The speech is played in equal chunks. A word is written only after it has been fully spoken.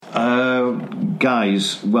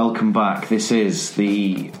Guys, welcome back. This is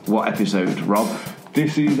the... what episode, Rob?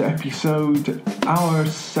 This is episode hour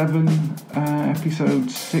 7, episode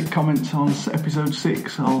 6, comments on episode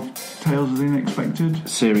 6 of Tales of the Unexpected.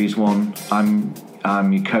 Series 1. I'm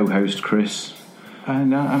your co-host, Chris.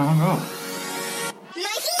 And I'm Rob.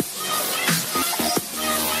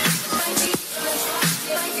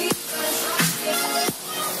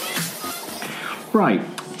 Right,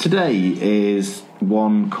 today is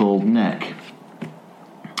one called Neck.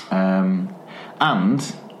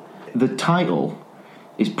 And the title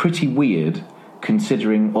is pretty weird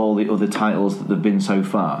considering all the other titles that have been so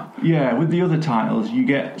far. Yeah, with the other titles you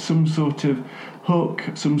get some sort of hook,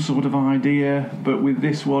 some sort of idea, but with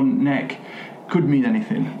this one, Neck, could mean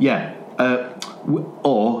anything. Yeah,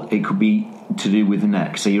 or it could be to do with the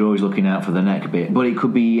neck, so you're always looking out for the neck bit, but it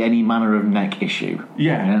could be any manner of neck issue.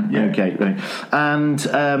 Yeah. Okay, right. And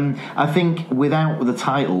I think without the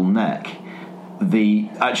title Neck, the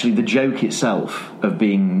joke itself of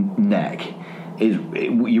being neck is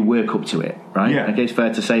you work up to it, right? Yeah. Okay, it's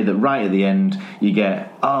fair to say that right at the end you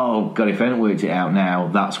get, oh god, if I haven't worked it out now,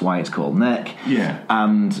 that's why it's called Neck. Yeah.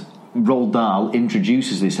 And Roald Dahl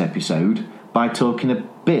introduces this episode by talking a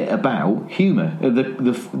bit about humour,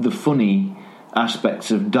 the funny aspects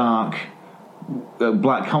of dark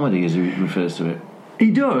black comedy, as he refers to it. He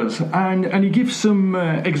does, and he gives some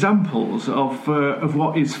examples of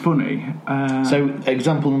what is funny. So,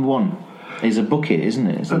 example number 1 is a bucket, isn't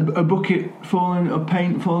it? A bucket of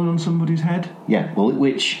paint falling on somebody's head. Yeah, well,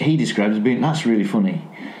 which he describes as being, that's really funny.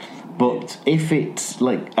 But if it's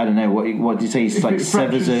like, I don't know, what did you say? It's if like it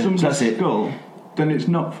severs somebody's skull, then it's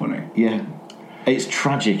not funny. Yeah. It's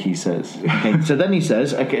tragic, he says. Okay, so then he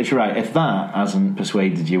says, okay, it's right, if that hasn't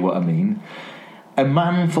persuaded you what I mean, a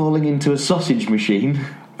man falling into a sausage machine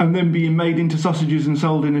and then being made into sausages and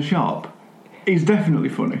sold in a shop is definitely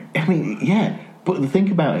funny. I mean, yeah, but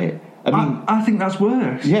think about it. I think that's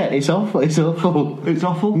worse. Yeah, it's awful. It's awful.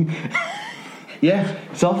 Yeah,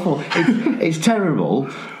 it's awful. It's terrible.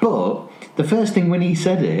 But the first thing when he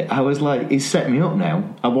said it, I was like, he's set me up now.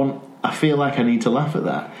 I feel like I need to laugh at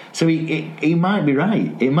that. So he might be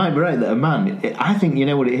right. It might be right that a man... I think you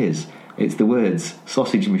know what it is. It's the words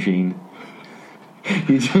sausage machine.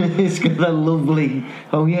 It's got that lovely...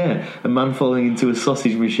 Oh yeah, a man falling into a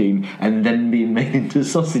sausage machine and then being made into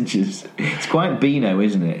sausages. It's quite Beano,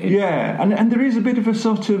 isn't it? Yeah, and there is a bit of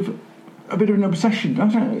an obsession. I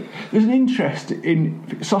don't know, there's an interest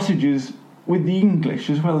in sausages with the English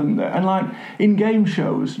as well, and like in game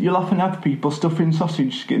shows you'll often have people stuffing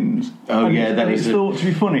sausage skins. Oh yeah, that is thought to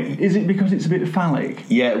be funny. Is it because it's a bit phallic?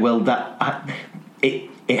 Yeah, well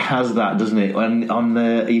it has that, doesn't it?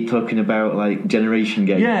 Are you talking about like Generation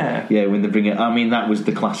Game? Yeah, when they bring it. I mean, that was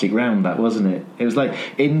the classic round, that wasn't it? It was like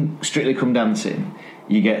in Strictly Come Dancing,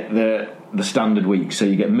 you get the standard week, so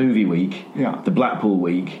you get movie week, the Blackpool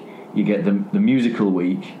week, you get the musical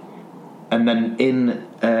week, and then in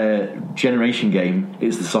Generation Game,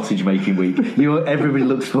 it's the sausage making week. Everybody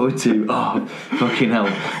looks forward to, oh, fucking hell,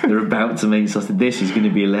 they're about to make sausage. This is going to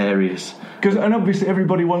be hilarious. And obviously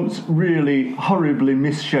everybody wants really horribly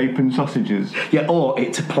misshapen sausages. Yeah, or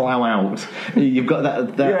it to plough out. You've got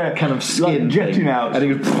that kind of skin like jetting out. And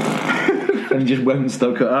it goes, and it just won't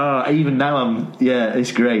stop. Even now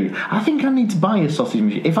it's great. I think I need to buy a sausage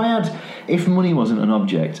machine. If money wasn't an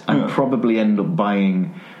object, I'd probably end up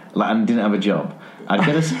buying, and didn't have a job,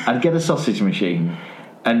 I'd get a sausage machine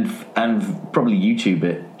and probably YouTube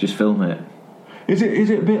it, just film it. Is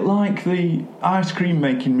it a bit like the ice cream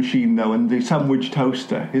making machine though, and the sandwich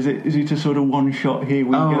toaster? Is it a sort of one shot here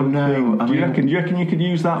we go no, thing? Do you reckon you could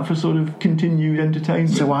use that for sort of continued entertainment?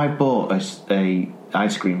 So I bought a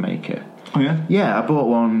ice cream maker. Oh yeah? Yeah, I bought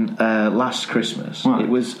one last Christmas. Right. It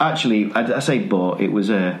was actually, I say bought, it was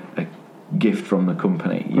a gift from the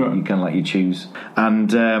company. You kind of like you choose,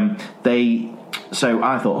 and so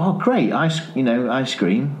I thought, oh great, ice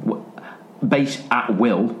cream, base at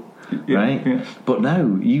will. Right? Yeah. But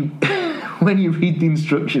no, you when you read the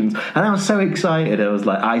instructions, and I was so excited, I was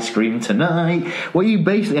like, ice cream tonight. What you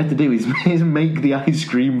basically have to do is make the ice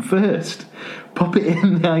cream first, pop it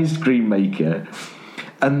in the ice cream maker,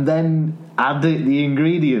 and then add the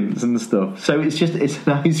ingredients and stuff. So it's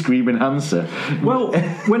an ice cream enhancer. Well,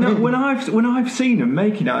 when I've seen them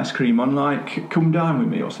making ice cream on like Come Dine With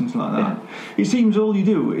Me or something like that, it seems all you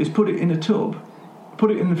do is put it in a tub, put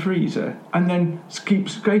it in the freezer, and then keep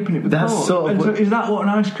scraping it with the fork. So is that what an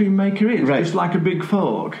ice cream maker is? Right. It's like a big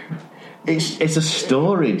fork. It's a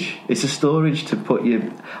storage. It's a storage to put your...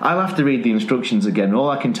 I'll have to read the instructions again. All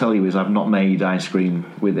I can tell you is I've not made ice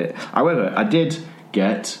cream with it. However, I did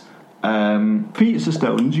get Pizza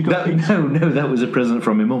stones. You got pizza. No, that was a present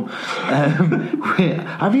from my mum.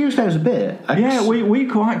 I've used those a bit. We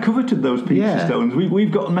quite coveted those pizza stones.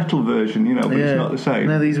 We've got a metal version, but it's not the same.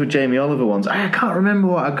 No, these were Jamie Oliver ones. I can't remember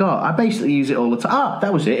what I got. I basically use it all the time.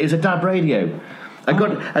 That was it. It was a DAB radio. I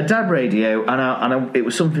got a DAB radio, and it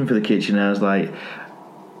was something for the kitchen. And I was like,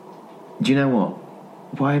 do you know what?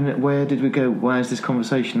 Where did we go? Why is this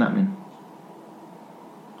conversation happening?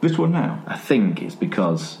 This one now? I think it's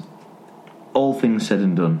because, all things said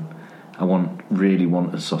and done, I really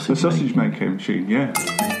want a sausage. A sausage making machine, yeah.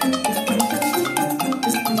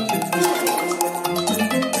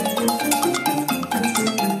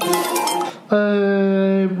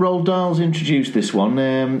 Roald Dahl's introduced this one.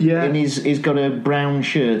 And he's got a brown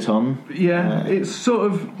shirt on. Yeah, it's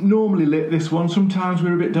sort of normally lit, this one. Sometimes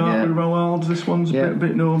we're a bit dark with Roald. This one's a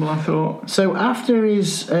bit normal, I thought. So after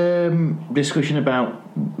his discussion about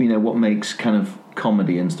what makes kind of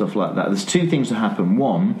comedy and stuff like that, there's two things that happen.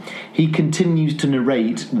 One, he continues to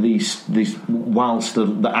narrate these whilst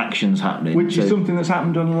the action's happening, which is something that's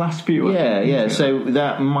happened on the last few. So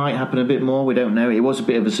that might happen a bit more. We don't know. It was a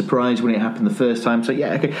bit of a surprise when it happened the first time. So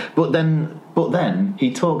okay. But then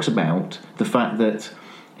he talks about the fact that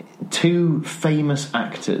two famous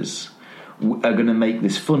actors are going to make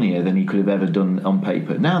this funnier than he could have ever done on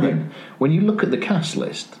paper. Now then, when you look at the cast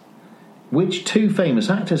list, which two famous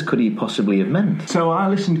actors could he possibly have meant? So I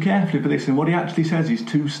listened carefully for this, and what he actually says is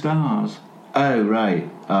 2 stars. Oh, right.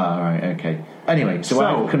 Okay. Anyway, so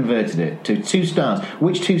I've converted it to 2 stars.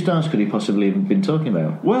 Which 2 stars could he possibly have been talking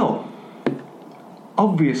about? Well,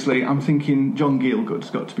 obviously, I'm thinking John Gielgud's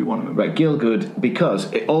got to be one of them. Right, Gielgud,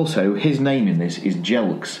 because also his name in this is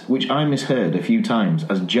Jelks, which I misheard a few times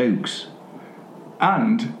as Jokes.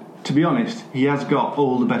 And, to be honest, he has got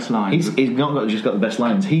all the best lines. He's not just got the best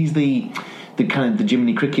lines. He's the kind of the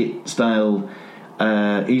Jiminy Cricket style.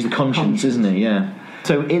 He's the conscience, isn't he? Yeah.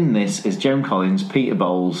 So in this is Joan Collins, Peter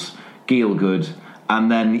Bowles, Gielgud,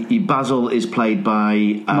 and then Basil is played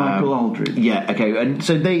by Michael Aldridge. Yeah. Okay. And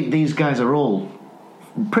so these guys are all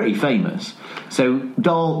pretty famous. So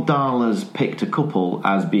Dahl has picked a couple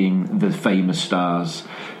as being the famous stars.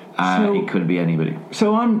 It could be anybody.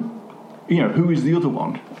 So who is the other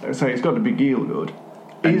one? So it's got to be Gielgud.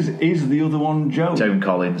 Is the other one Joan? Joan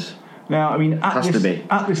Collins. Now, I mean, Has to be.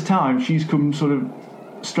 At this time, she's come sort of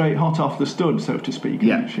straight hot off the stud, so to speak,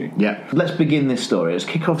 isn't she? Yeah. Let's begin this story. Let's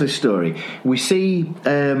kick off this story. We see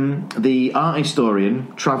the art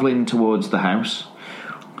historian travelling towards the house.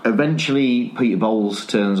 Eventually, Peter Bowles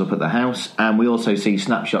turns up at the house, and we also see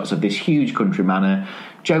snapshots of this huge country manor.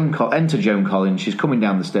 Enter Joan Collins. She's coming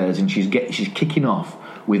down the stairs, and she's kicking off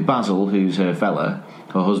with Basil, who's her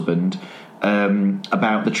husband,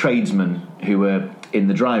 about the tradesmen who were in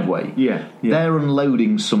the driveway. Yeah. They're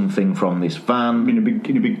unloading something from this van in a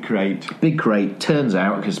big crate. Big crate. Turns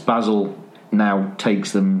out, because Basil now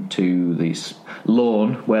takes them to this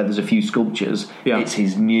lawn where there's a few sculptures. Yeah. It's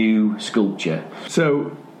his new sculpture.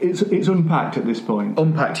 So it's unpacked at this point.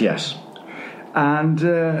 Unpacked, yes. And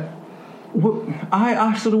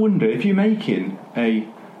I sort of wonder, if you're making a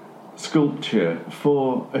sculpture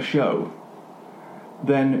for a show,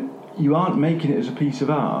 then you aren't making it as a piece of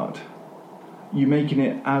art. You're making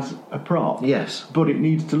it as a prop. Yes. But it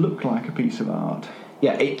needs to look like a piece of art.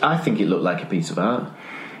 Yeah, I think it looked like a piece of art.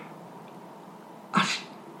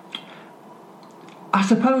 I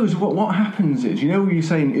suppose what happens is, you're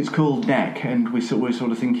saying it's called neck, and we're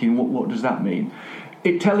sort of thinking, what does that mean?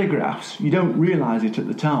 It telegraphs, you don't realise it at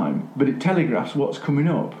the time, but it telegraphs what's coming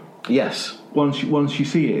up. Yes. Once you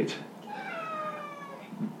see it.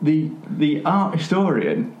 The art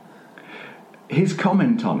historian, his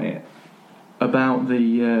comment on it, about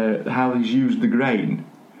how he's used the grain,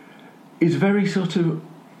 is very sort of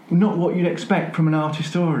not what you'd expect from an art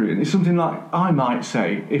historian. It's something like I might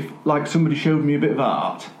say if somebody showed me a bit of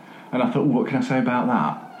art and I thought, what can I say about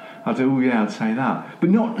that? I'd say, I'd say that. But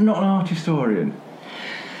not an art historian.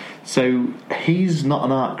 So he's not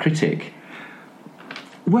an art critic.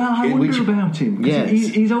 Well, I wonder about him. Yes.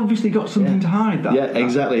 He's obviously got something to hide.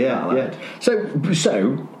 Exactly.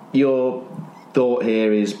 So your thought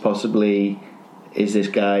here is possibly, is this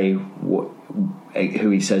guy who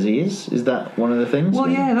he says he is? Is that one of the things? Well,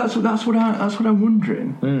 yeah, that's what I'm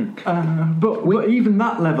wondering. But even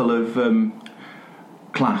that level of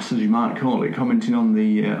class, as you might call it, commenting on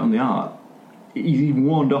the art, he's even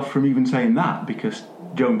warned off from even saying that, because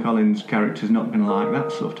Joan Collins' character's not going to like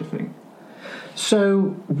that sort of thing.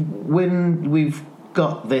 So when we've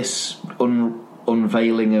got this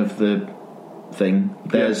unveiling of the thing,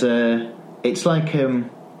 there's it's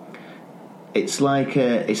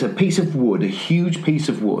a piece of wood, a huge piece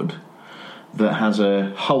of wood, that has a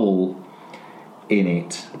hole in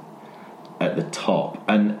it at the top,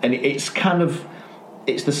 and it's kind of,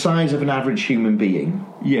 it's the size of an average human being.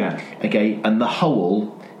 Yeah. Okay, and the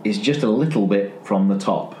hole is just a little bit from the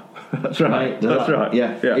top. That's right. That's right.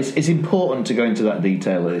 Yeah. It's important to go into that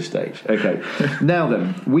detail at this stage. Okay. Now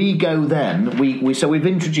then, we so we've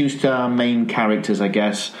introduced our main characters, I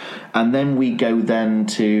guess, and then we go then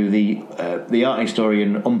to the art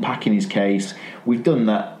historian unpacking his case. We've done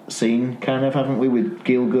that scene, kind of, haven't we, with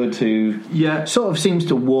Gielgud, who sort of seems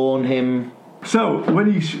to warn him. So when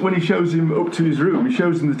he shows him up to his room, he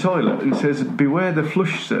shows him the toilet and says, "Beware the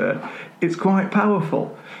flush, sir. It's quite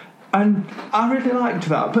powerful." And I really liked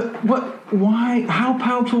that. But why? How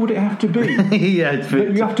powerful would it have to be? That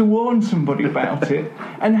you have to warn somebody about it.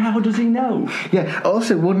 And how does he know? Yeah.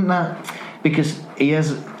 Also, wouldn't that, because he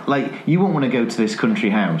has, like, you wouldn't want to go to this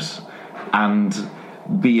country house and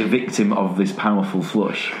be a victim of this powerful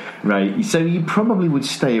flush, right? So you probably would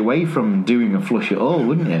stay away from doing a flush at all,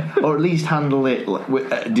 wouldn't you? Or at least handle it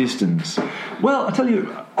at a distance. Well, I tell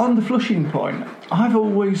you, on the flushing point, I've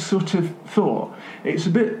always sort of thought it's a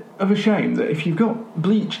bit of a shame that if you've got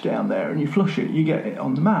bleach down there and you flush it, you get it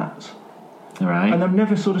on the mats. Right. And I've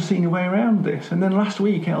never sort of seen a way around this. And then last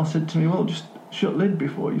week, Elle said to me, "Well, just shut lid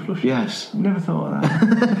before you flush it." Yes. Never thought of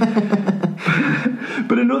that.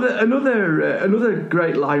 But another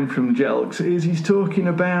great line from Jelks is he's talking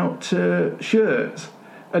about shirts,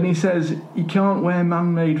 and he says he can't wear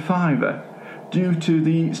man-made fibre due to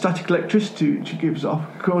the static electricity which it gives off,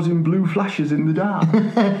 causing blue flashes in the dark.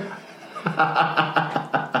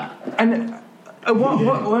 And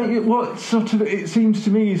what sort of, it seems to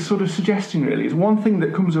me, is sort of suggesting really is one thing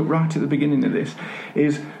that comes up right at the beginning of this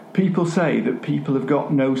is people say that people have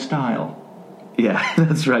got no style. Yeah,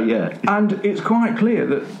 that's right, yeah. And it's quite clear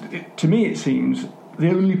that, to me it seems, the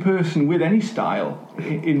only person with any style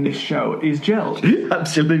in this show is Jelks.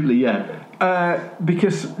 Absolutely, yeah.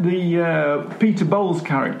 Because the Peter Bowles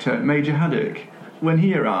character, Major Haddock, when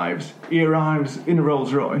he arrives in a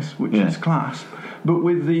Rolls Royce, which is class, but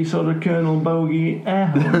with the sort of Colonel Bogey air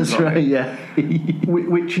horn. That's right, yeah.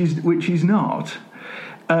 which he's not.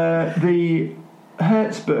 The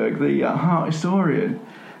Hertzberg, the art historian,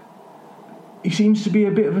 he seems to be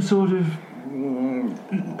a bit of a sort of...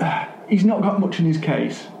 he's not got much in his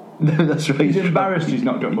case. No, that's right. He's embarrassed he's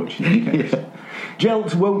not got much in his case.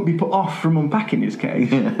 Jelks won't be put off from unpacking his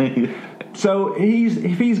case. So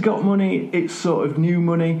if he's got money, it's sort of new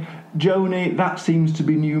money. Joni, that seems to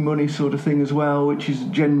be new money sort of thing as well, which is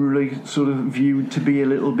generally sort of viewed to be a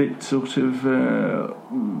little bit sort of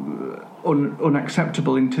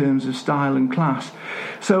unacceptable in terms of style and class.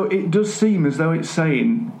 So it does seem as though it's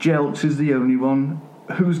saying Jelks is the only one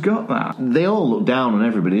who's got that. They all look down on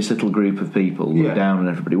everybody. This little group of people look down on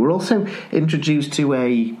everybody. We're also introduced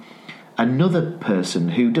to another person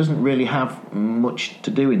who doesn't really have much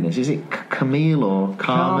to do in this. Is it Camille or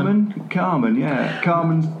Carmen? Carmen, yeah.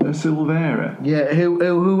 Carmen Silvera. Yeah,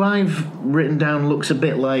 who I've written down looks a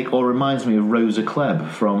bit like, or reminds me of Rosa Klebb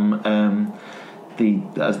from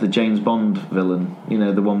as the James Bond villain. You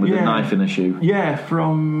know, the one with the knife in her shoe. Yeah,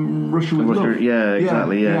 from Russia with Love. Yeah,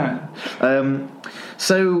 exactly. Yeah.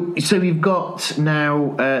 So you've got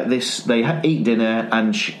now this. They eat dinner,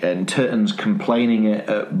 and Turton's complaining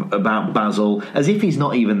about Basil as if he's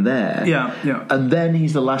not even there. Yeah. And then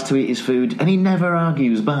he's the last to eat his food, and he never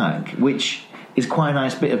argues back, which is quite a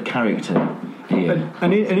nice bit of character here.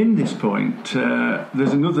 And in this point,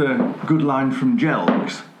 there's another good line from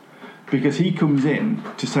Jelks, because he comes in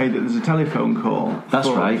to say that there's a telephone call. That's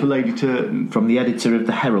right, for Lady Turton from the editor of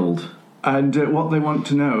the Herald. And what they want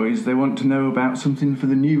to know is they want to know about something for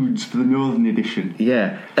the nudes for the Northern edition.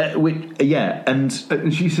 Yeah, and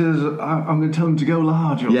she says, "I'm going to tell them to go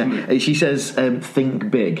large." Or something. She says,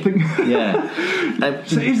 "Think big." Yeah.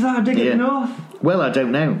 So is that a dig at the North? Well, I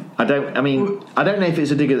don't know. I don't know if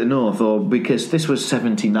it's a dig at the North or because this was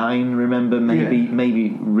 '79. Remember, maybe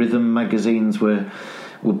Rhythm magazines were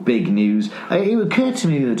big news. It occurred to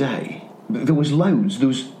me the other day there was loads. There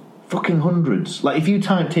was fucking hundreds. Like if you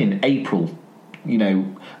typed in April, you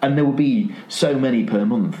know, and there would be so many per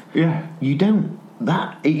month. Yeah. You don't.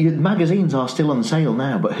 Magazines are still on sale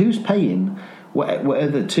now, but who's paying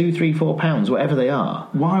whatever £2, £3, £4, whatever they are?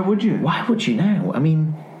 Why would you? Why would you now? I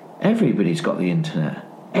mean, everybody's got the internet.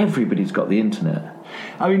 I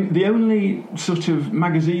mean, the only sort of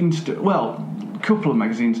magazine couple of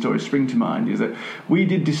magazine stories spring to mind is that we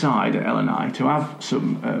did decide, Elle and I, to have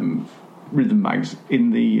some rhythm mags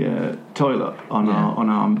in the toilet on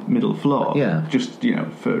our middle floor. Yeah. Just,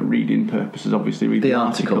 for reading purposes, obviously. Read the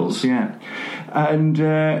articles. Yeah. And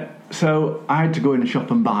So I had to go in the shop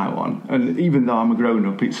and buy one, and even though I'm a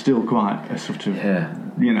grown-up, it's still quite a sort of,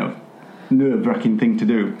 nerve-wracking thing to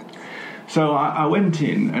do. So I went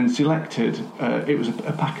in and selected, it was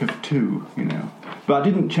a pack of 2, but I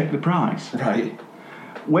didn't check the price. Right.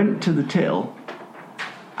 Went to the till,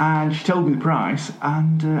 and she told me the price,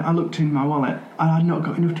 and I looked in my wallet, and I'd not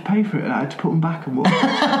got enough to pay for it, and I had to put them back and walk.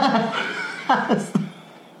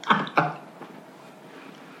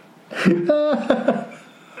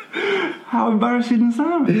 How embarrassing is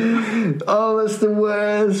that? Oh, that's the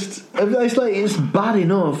worst. It's like, it's bad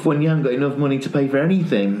enough when you haven't got enough money to pay for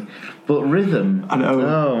anything, but rhythm. I know.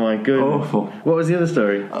 Oh my goodness. Awful. What was the other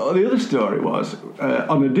story? The other story was,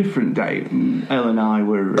 on a different day, Elle and I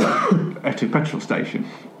were at a petrol station,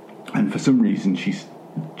 and for some reason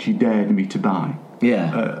she dared me to buy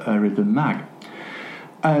a Rhythm mag.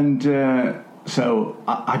 And so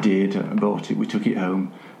I did. I bought it. We took it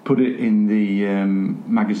home, put it in the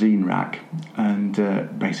magazine rack, and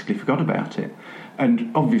basically forgot about it.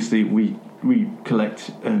 And obviously we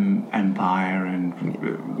collect Empire,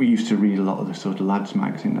 and we used to read a lot of the sort of lads'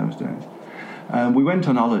 mags in those days. We went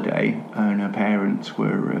on holiday, and our parents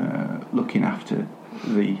were looking after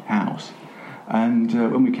the house. And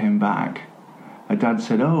when we came back, our dad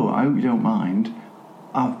said, "Oh, I hope you don't mind.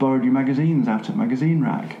 I've borrowed your magazines out at magazine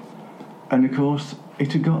rack." And of course,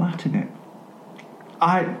 it had got that in it.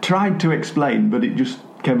 I tried to explain, but it just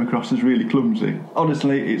came across as really clumsy.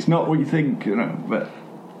 Honestly, it's not what you think, but...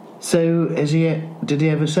 So, did he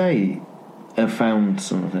ever say, "I found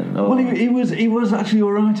something"? Or... Well, he was actually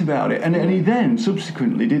all right about it, and he then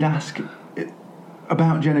subsequently did ask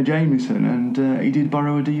about Jenna Jameson, and he did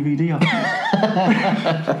borrow a DVD off me.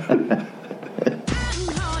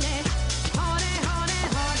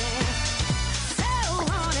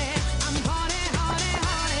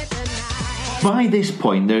 By this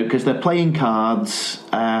point, though, because they're playing cards,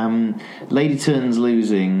 Lady Turton's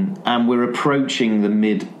losing, and we're approaching the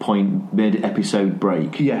mid-episode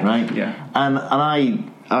break, right? Yeah. And I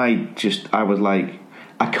was like,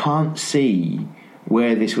 I can't see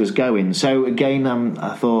where this was going. So again,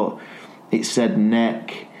 I thought it said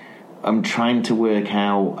neck. I'm trying to work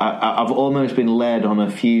out. I've almost been led on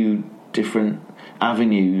a few different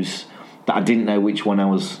avenues that I didn't know which one I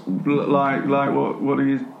was. Like what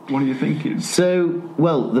are you thinking? So,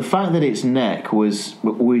 well, the fact that it's neck was,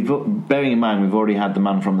 bearing in mind we've already had The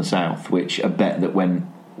Man from the South, which a bet that went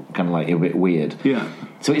kind of like a bit weird. Yeah.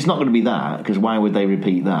 So it's not going to be that, because why would they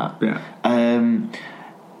repeat that? Yeah.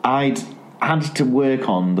 I'd had to work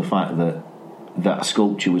on the fact that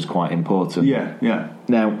sculpture was quite important. Yeah, yeah.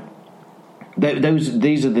 Now,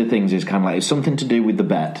 these are the things. Is kind of like, it's something to do with the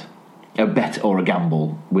bet or a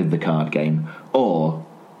gamble with the card game, or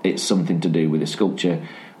it's something to do with a sculpture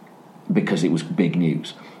because it was big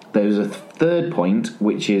news. There's a third point,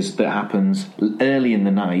 which is that happens early in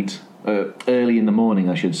the night, early in the morning,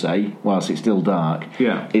 I should say, whilst it's still dark.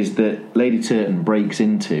 Yeah. Is that Lady Turton breaks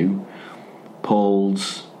into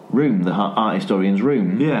Paul's room, the art historian's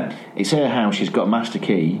room. Yeah. It's her house. She's got a master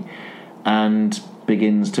key, and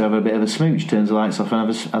begins to have a bit of a smooch. Turns the lights off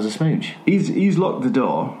and has a smooch. He's locked the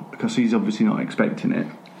door because he's obviously not expecting it.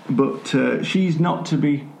 But she's not to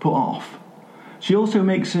be put off. She also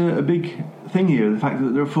makes a big thing here, the fact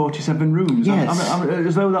that there are 47 rooms. Yes.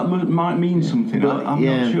 As though that might mean something. But, I'm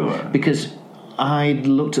not sure. Because I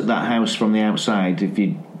looked at that house from the outside. If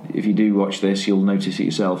you do watch this, you'll notice it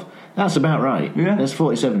yourself. That's about right. Yeah. There's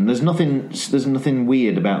 47. There's nothing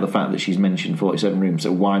weird about the fact that she's mentioned 47 rooms,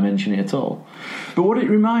 so why mention it at all? But what it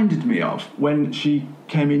reminded me of when she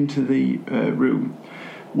came into the room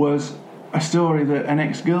was a story that an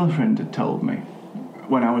ex-girlfriend had told me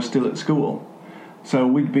when I was still at school. So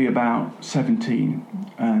we'd be about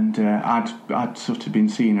 17, and I'd sort of been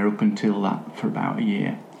seeing her up until that for about a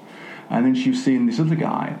year. And then she was seeing this other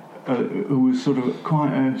guy who was sort of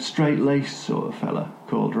quite a straight-laced sort of fella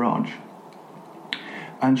called Rog.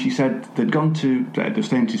 And she said they'd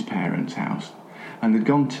staying at his parents' house, and they'd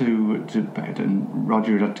gone to bed, and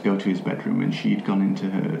Roger had to go to his bedroom, and she'd gone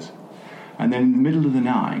into hers. And then in the middle of the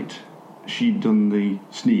night, she'd done the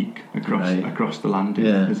sneak across the landing,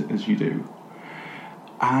 as you do.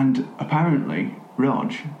 And apparently,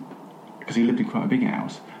 Rog, because he lived in quite a big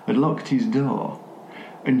house, had locked his door.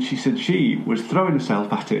 And she said she was throwing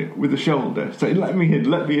herself at it with a shoulder, saying, let me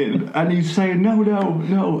in. And he's saying,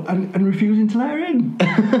 no, and refusing to let her in.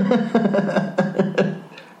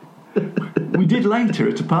 We did later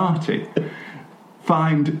at a party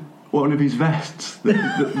find one of his vests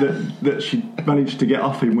that she managed to get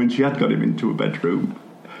off him when she had got him into a bedroom.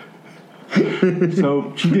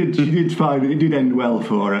 So she did find it did end well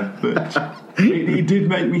for her, but it did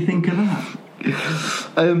make me think of that.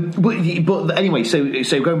 But anyway, so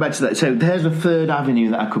going back to that, so there's a third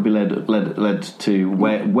avenue that I could be led to.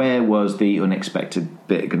 Where was the unexpected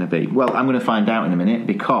bit going to be? Well, I'm going to find out in a minute,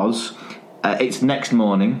 because it's next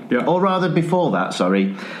morning, or rather before that.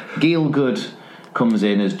 Sorry, Gielgud comes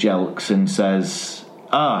in as Jelks and says,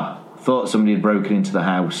 thought somebody had broken into the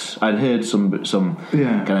house. I'd heard some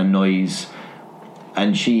kind of noise.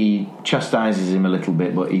 And she chastises him a little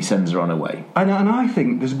bit, but he sends her on her way. And I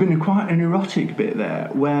think there's been quite an erotic bit there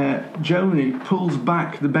where Joni pulls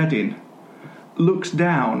back the bedding, looks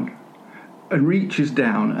down, and reaches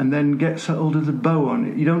down, and then gets hold of the bow on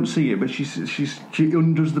it. You don't see it, but she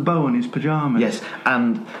undoes the bow on his pyjamas. Yes,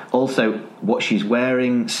 and also what she's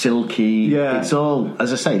wearing, silky. Yeah. It's all,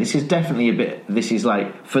 as I say, this is definitely this is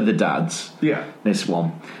like for the dads. Yeah. This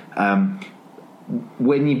one.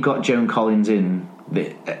 When you've got Joan Collins in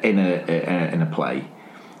a play,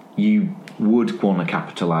 you would want to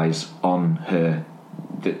capitalise on her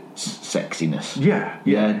sexiness. Yeah,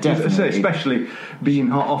 definitely. Especially being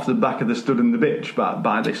hot off the back of the Stud and the Bitch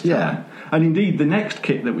by this time. Yeah. And indeed, the next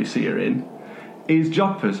kit that we see her in is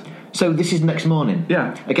Jodhpurs. So this is next morning.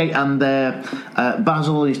 Yeah. Okay, and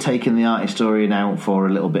Basil is taking the art historian out for a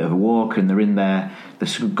little bit of a walk, and they're in the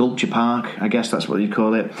sculpture park, I guess that's what you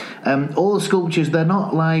call it. All the sculptures, they're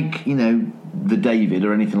not like, the David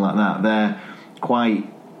or anything like that. They're quite...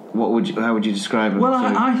 How would you describe it? Well,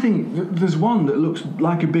 I think there's one that looks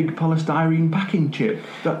like a big polystyrene packing chip.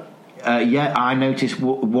 I noticed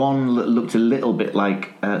one that looked a little bit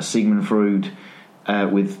like Sigmund Freud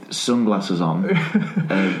with sunglasses on.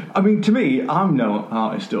 I mean, to me, I'm no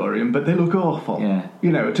art historian, but they look awful. Yeah.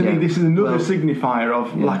 To me, this is another signifier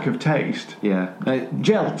of lack of taste. Yeah.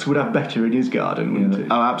 Jelks would have better in his garden, wouldn't he?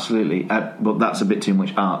 Oh, absolutely. But that's a bit too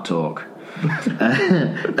much art talk.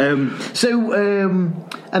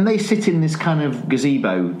 And they sit in this kind of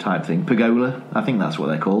gazebo type thing, pergola, I think that's what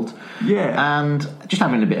they're called. Yeah. And just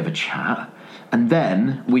having a bit of a chat. And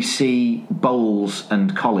then we see Bowles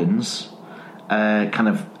and Collins kind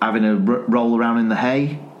of having a roll around in the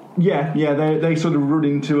hay. Yeah, they sort of run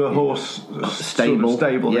into a horse stable,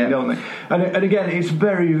 thing, don't they? And again, it's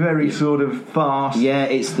very, very sort of fast. Yeah,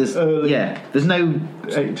 it's this early. Yeah, there's no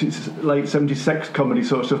 80s, late 70s sex comedy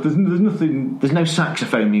sort of stuff. There's nothing. There's no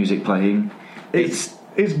saxophone music playing. It's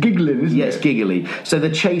giggling, isn't it? Yeah, it's giggly. So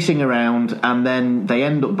they're chasing around, and then they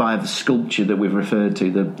end up by the sculpture that we've referred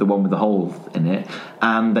to, the one with the hole in it,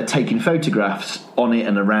 and they're taking photographs on it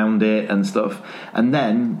and around it and stuff. And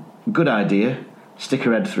then, good idea. Stick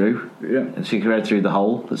her head through, and stick her head through the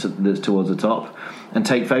hole that's towards the top, and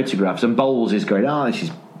take photographs. And Bowles is going, this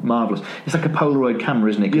is marvellous. It's like a Polaroid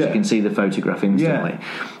camera, isn't it? Because you can see the photograph instantly.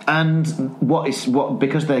 Yeah. And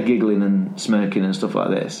because they're giggling and smirking and stuff like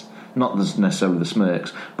this, not necessarily the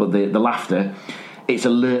smirks, but the laughter, it's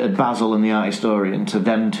alerted Basil and the art historian to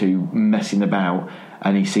them two messing about,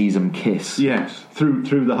 and he sees them kiss. Yes,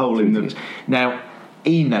 through the hole in the... Now,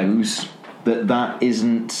 he knows that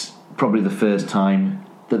isn't probably the first time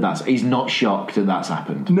he's not shocked that's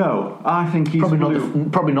happened. No, I think he's probably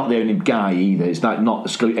not the only guy either. It's not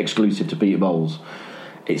exclusive to Peter Bowles.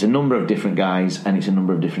 It's a number of different guys, and it's a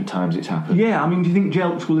number of different times it's happened. Yeah, I mean, do you think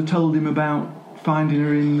Jelks will have told him about finding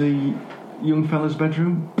her in the young fella's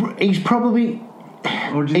bedroom? He's probably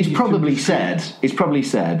said,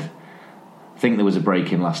 I think there was a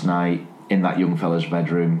break-in last night in that young fella's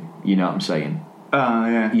bedroom. You know what I'm saying?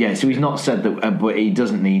 Yeah. Yeah, so he's not said that, but he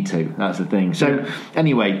doesn't need to. That's the thing. So,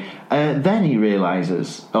 anyway, then he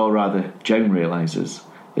realises, or rather, Joan realises,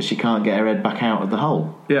 that she can't get her head back out of the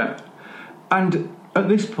hole. Yeah. And at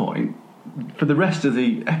this point, for the rest of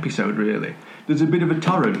the episode, really, there's a bit of a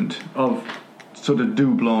torrent of sort of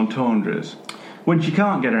double entendres. When she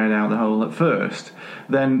can't get her head out of the hole at first,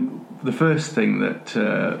 then the first thing that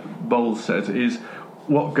Bowles says is,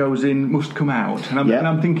 what goes in must come out, and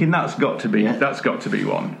I'm thinking that's got to be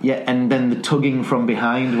one. Yeah, and then the tugging from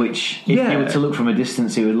behind, which if you were to look from a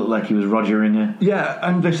distance, it would look like he was rogering her. Yeah,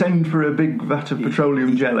 and they send for a big vat of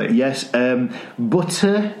petroleum jelly. Yes,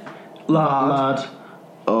 butter, lard,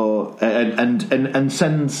 and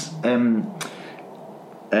sends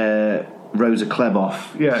Rosa Klebb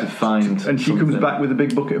off to find, and she comes back with a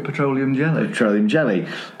big bucket of petroleum jelly.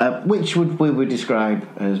 Which we would describe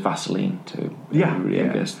as Vaseline too. I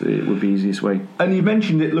guess it would be the easiest way. And you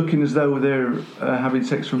mentioned it looking as though they're having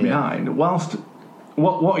sex from behind. Whilst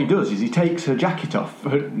what he does is he takes her jacket off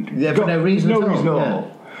for no reason at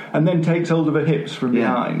all, and then takes hold of her hips from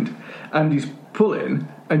behind, and he's pulling,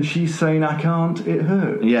 and she's saying, "I can't, it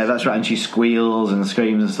hurts." Yeah, that's right. And she squeals and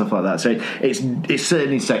screams and stuff like that. So it's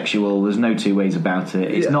certainly sexual. There's no two ways about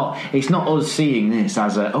it. It's not us seeing this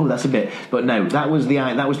as that's a bit. But no, that was the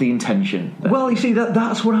intention. Well, you see,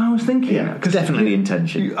 that's what I was thinking. Yeah, it's definitely the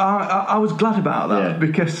intention. I was glad about that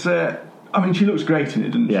because. She looks great in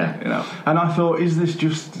it, doesn't she? Yeah. And I thought, is this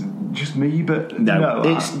just me? But no,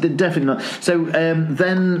 it's definitely not. So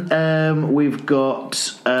then we've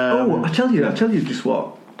got. I tell you, just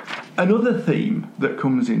what. Another theme that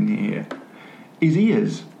comes in here is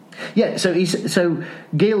ears. Yeah. So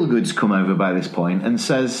Gielgud's come over by this point and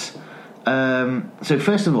says. So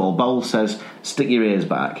first of all, Bowl says, "Stick your ears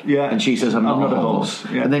back." Yeah. And she says, "I'm not a horse."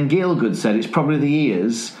 Yeah. And then Gielgud said, "It's probably the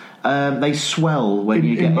ears." They swell when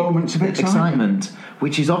you get moments of excitement,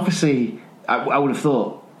 which is obviously, I would have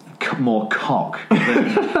thought, more cock.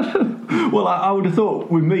 Well, I would have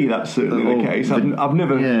thought with me that's certainly the case. I've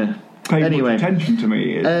never paid much attention to my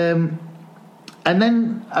ears. And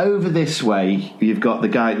then over this way, you've got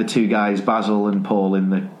the two guys, Basil and Paul,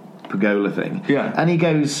 in the pergola thing. Yeah. And he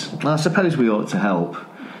goes, "Well, I suppose we ought to help,"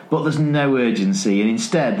 but there's no urgency, and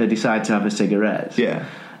instead they decide to have a cigarette. Yeah.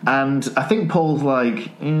 And I think Paul's like,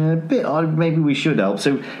 a bit odd, maybe we should help.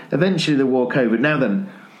 So eventually they walk over. Now then,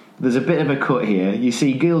 there's a bit of a cut here. You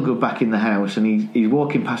see Gielgud back in the house, and he's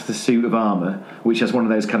walking past the suit of armour, which has one of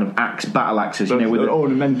those kind of battle axes, with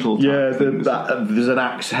ornamental type things. There's an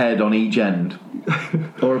axe head on each end.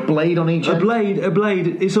 Or a blade on each end. A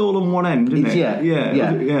blade, it's all on one end, isn't it?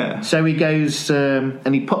 Yeah. So he goes,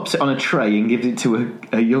 and he pops it on a tray and gives it to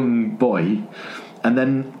a young boy, and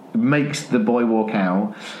then makes the boy walk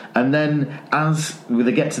out, and then as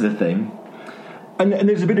they get to the thing, and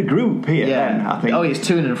there's a bit of group here. Then, I think. It's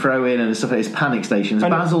to and fro in and stuff. It's panic stations.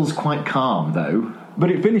 And Basil's quite calm though,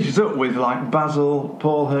 but it finishes up with like Basil,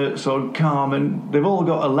 Paul Herzog, Carmen. They've all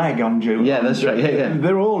got a leg on Jill. Yeah, that's right. Yeah.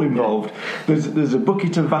 They're all involved. There's a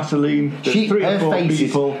bucket of Vaseline. There's 3 or 4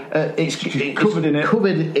 people. She's covered in it.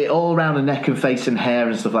 Covered it all around her neck and face and hair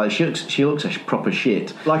and stuff like that. She looks a proper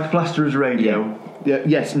shit, like a plasterer's radio. Yeah.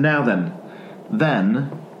 Yes. Now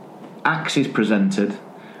then, axe is presented,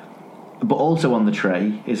 but also on the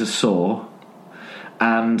tray is a saw.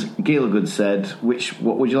 And Gielgud said,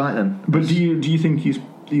 "What would you like then?" But do you think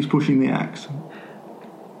he's pushing the axe?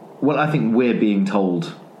 Well, I think we're being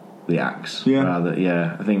told the axe. Yeah. Rather,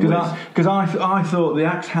 yeah. I think because I thought the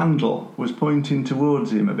axe handle was pointing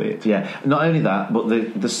towards him a bit. Yeah. Not only that, but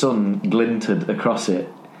the sun glinted across it.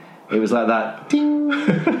 It was like that ding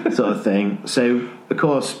sort of thing. So, of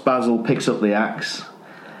course, Basil picks up the axe,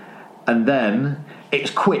 and then it's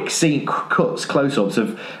quick scene cuts, close-ups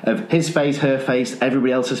of his face, her face,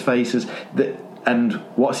 everybody else's faces. And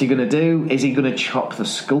what's he going to do? Is he going to chop the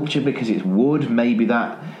sculpture because it's wood? Maybe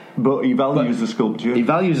that. But he values the sculpture. He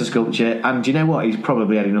values the sculpture, and do you know what? He's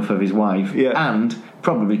probably had enough of his wife, and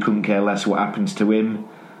probably couldn't care less what happens to him.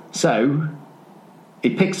 So he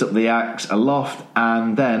picks up the axe aloft,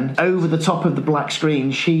 and then over the top of the black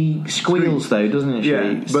screen, she squeals, though, doesn't she?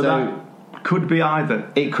 Yeah, but that could be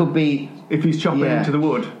either. It could be if he's chopping into the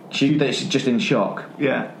wood. She's just in shock.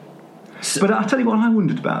 Yeah. But I tell you what, I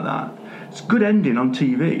wondered about that. It's a good ending on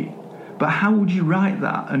TV, but how would you write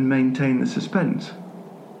that and maintain the suspense?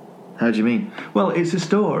 How do you mean? Well, it's a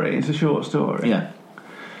story. It's a short story. Yeah.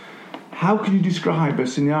 How can you describe a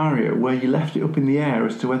scenario where you left it up in the air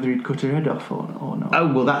as to whether he'd cut her head off or not?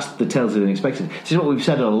 Oh, well, that's the tales of the unexpected. This is what we've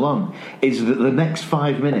said all along, is that the next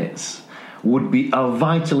 5 minutes are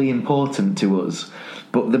vitally important to us.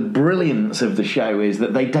 But the brilliance of the show is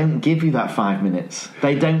that they don't give you that 5 minutes.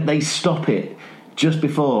 They stop it just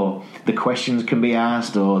before the questions can be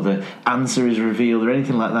asked or the answer is revealed or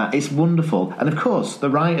anything like that. It's wonderful. And of course, the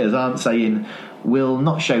writers aren't saying, we'll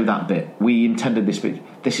not show that bit. We intended this bit.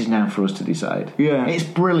 This is now for us to decide. Yeah. It's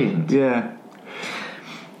brilliant. Yeah.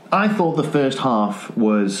 I thought the first half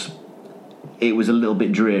was a little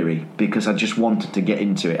bit dreary because I just wanted to get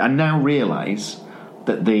into it. I now realise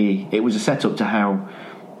that it was a setup to how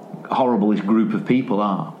horrible this group of people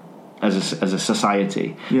are as a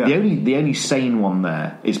society. Yeah. The only sane one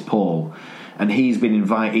there is Paul, and he's been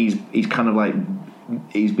invited. He's kind of like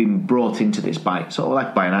he's been brought into this by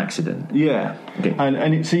an accident. Yeah. Okay.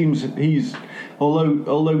 And it seems he's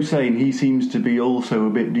although sane, he seems to be also a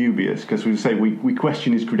bit dubious because we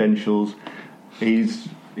question his credentials.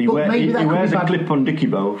 He wears a clip-on dicky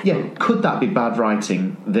bow. Yeah, could that be bad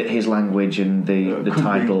writing? That his language and the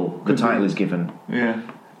title is given. Yeah,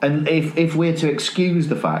 and if we're to excuse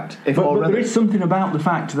the fact, but there is something about the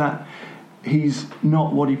fact that he's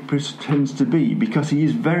not what he pretends to be, because he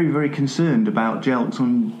is very, very concerned about Jelks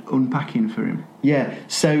unpacking for him. Yeah,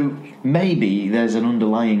 so maybe there's an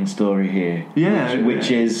underlying story here. Yeah. Which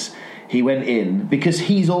is he went in because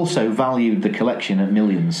he's also valued the collection at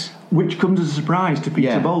millions. Which comes as a surprise to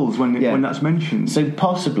Peter Bowles when that's mentioned. So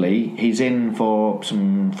possibly he's in for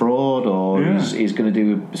some fraud, or he's going to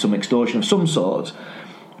do some extortion of some sort.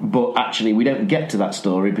 But actually, we don't get to that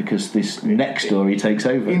story because this next story takes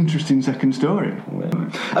over. Interesting second story.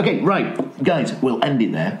 Okay, right, guys, we'll end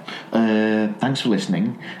it there. Thanks for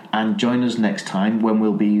listening, and join us next time when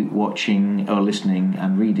we'll be watching or listening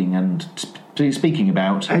and reading and speaking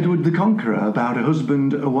about Edward the Conqueror, about a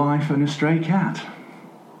husband, a wife and a stray cat.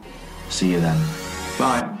 See you then.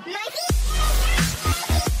 Bye.